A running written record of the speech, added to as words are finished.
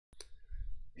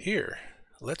here.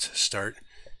 Let's start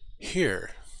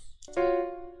here.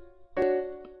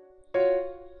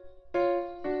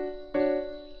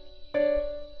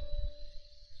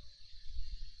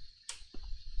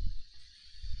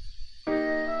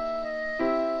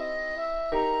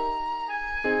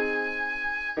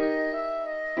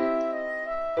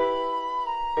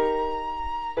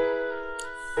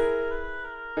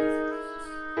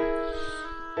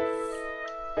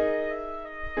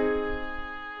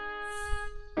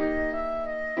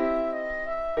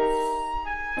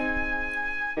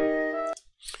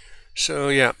 So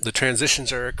yeah, the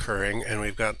transitions are occurring and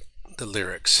we've got the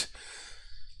lyrics.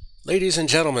 Ladies and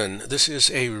gentlemen, this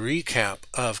is a recap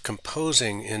of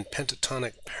composing in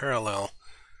pentatonic parallel,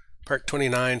 Part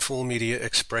 29, Full Media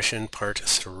Expression, Part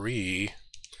 3.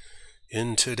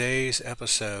 In today's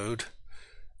episode,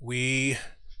 we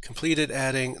completed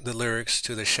adding the lyrics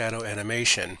to the shadow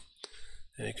animation.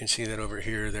 And you can see that over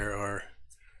here there are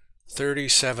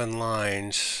 37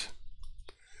 lines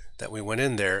that we went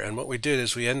in there, and what we did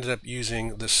is we ended up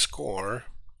using the score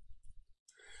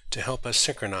to help us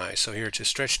synchronize. So here, to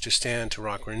stretch, to stand, to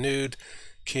rock renewed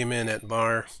came in at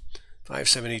bar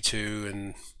 572,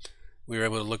 and we were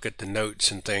able to look at the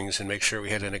notes and things and make sure we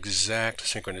had an exact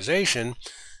synchronization.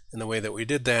 And the way that we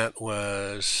did that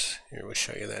was, here we'll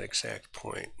show you that exact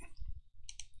point.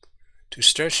 To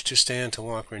stretch, to stand, to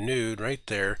walk renewed, right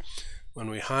there, when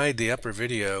we hide the upper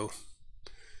video,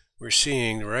 we're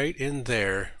seeing right in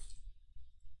there,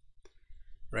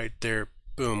 right there,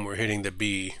 boom, we're hitting the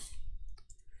B.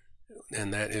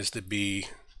 And that is the B.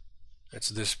 That's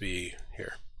this B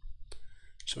here.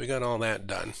 So we got all that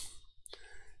done.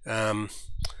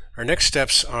 Our next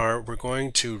steps are we're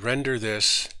going to render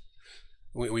this.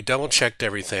 We double checked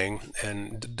everything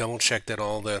and double checked that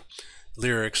all the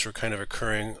lyrics were kind of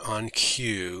occurring on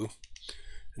cue.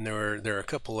 And there are a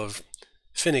couple of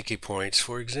finicky points.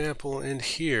 For example, in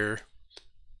here,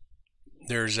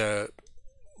 there's a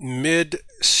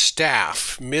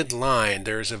mid-staff, mid-line,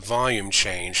 there's a volume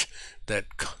change that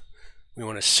we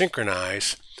want to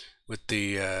synchronize with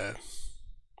the,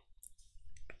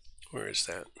 where is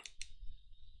that?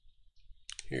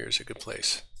 Here's a good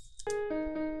place.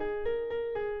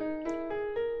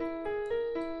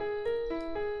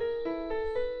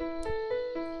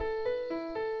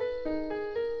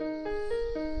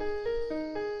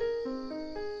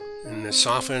 And it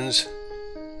softens.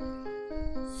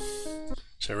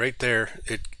 So right there,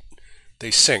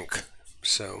 they sync.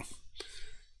 So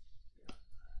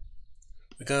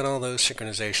we got all those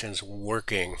synchronizations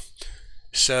working.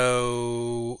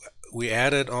 So we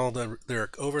added all the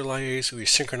lyric overlays. We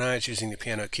synchronized using the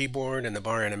piano keyboard and the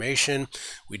bar animation.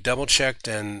 We double checked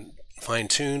and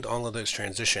fine-tuned all of those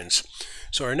transitions.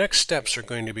 So our next steps are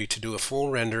going to be to do a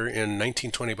full render in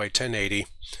 1920 by 1080.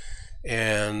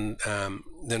 And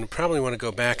then we probably want to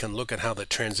go back and look at how the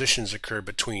transitions occur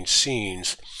between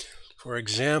scenes. For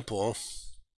example,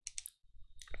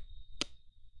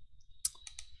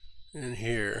 in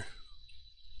here,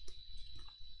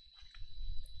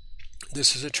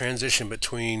 this is a transition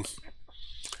between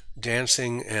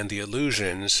dancing and the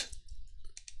illusions.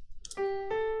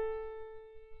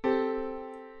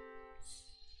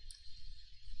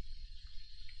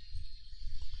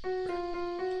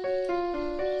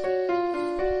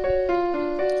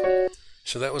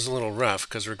 So that was a little rough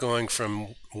because we're going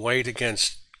from white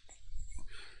against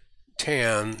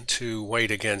tan to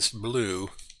white against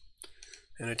blue,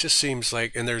 and it just seems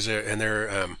like, and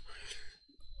the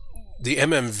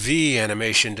MMV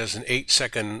animation does an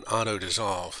 8-second auto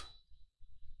dissolve.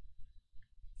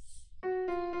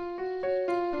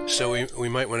 So we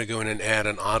might want to go in and add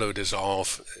an auto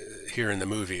dissolve here in the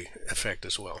movie effect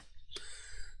as well.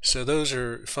 So those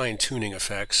are fine-tuning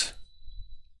effects.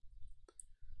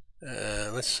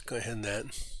 Let's go ahead and that,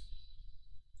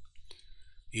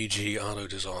 e.g. auto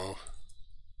dissolve.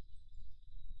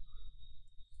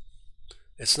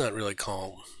 It's not really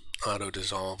called auto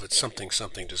dissolve, it's something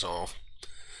dissolve.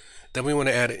 Then we want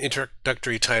to add an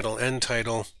introductory title, end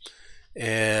title,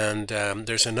 and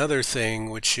there's another thing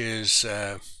which is,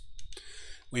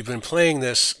 we've been playing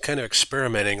this, kind of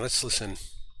experimenting. Let's listen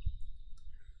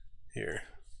here.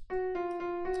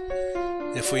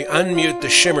 If we unmute the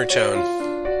shimmer tone,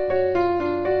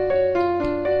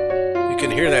 you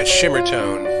can hear that shimmer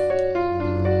tone.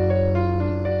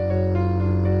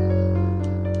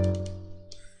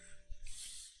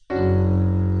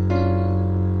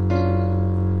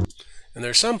 And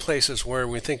there's some places where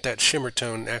we think that shimmer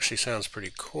tone actually sounds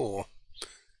pretty cool,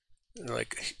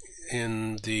 like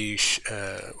in the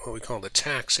what we call the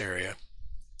tax area.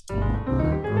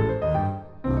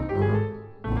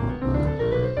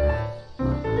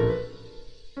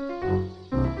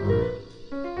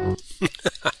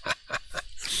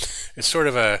 It's sort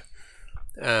of a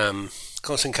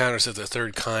Close Encounters of the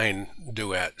Third Kind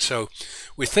duet. So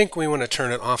we think we want to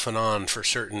turn it off and on for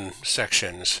certain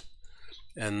sections.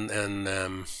 And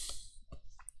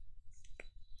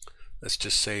let's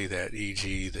just say that,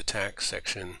 e.g., the tax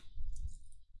section.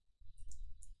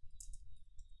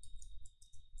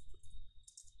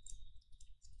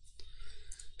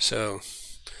 So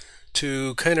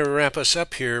to kind of wrap us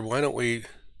up here, why don't we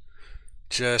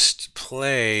just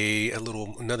play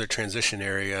another transition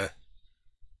area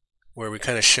where we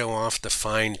kind of show off the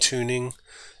fine tuning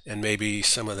and maybe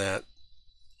some of that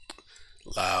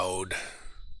loud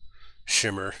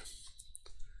shimmer.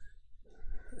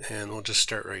 And we'll just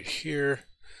start right here.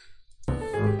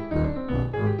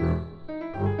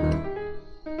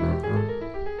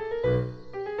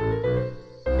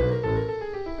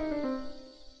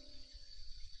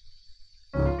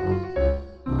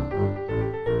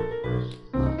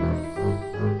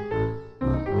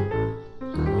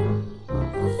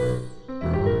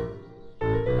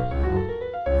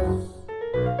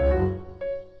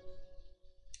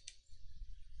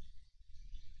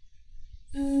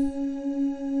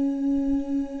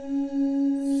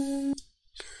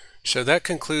 So that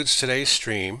concludes today's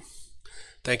stream.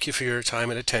 Thank you for your time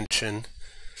and attention,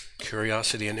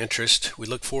 curiosity, and interest. We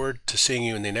look forward to seeing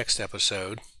you in the next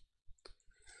episode.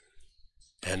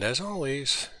 And as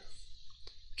always,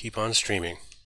 keep on streaming.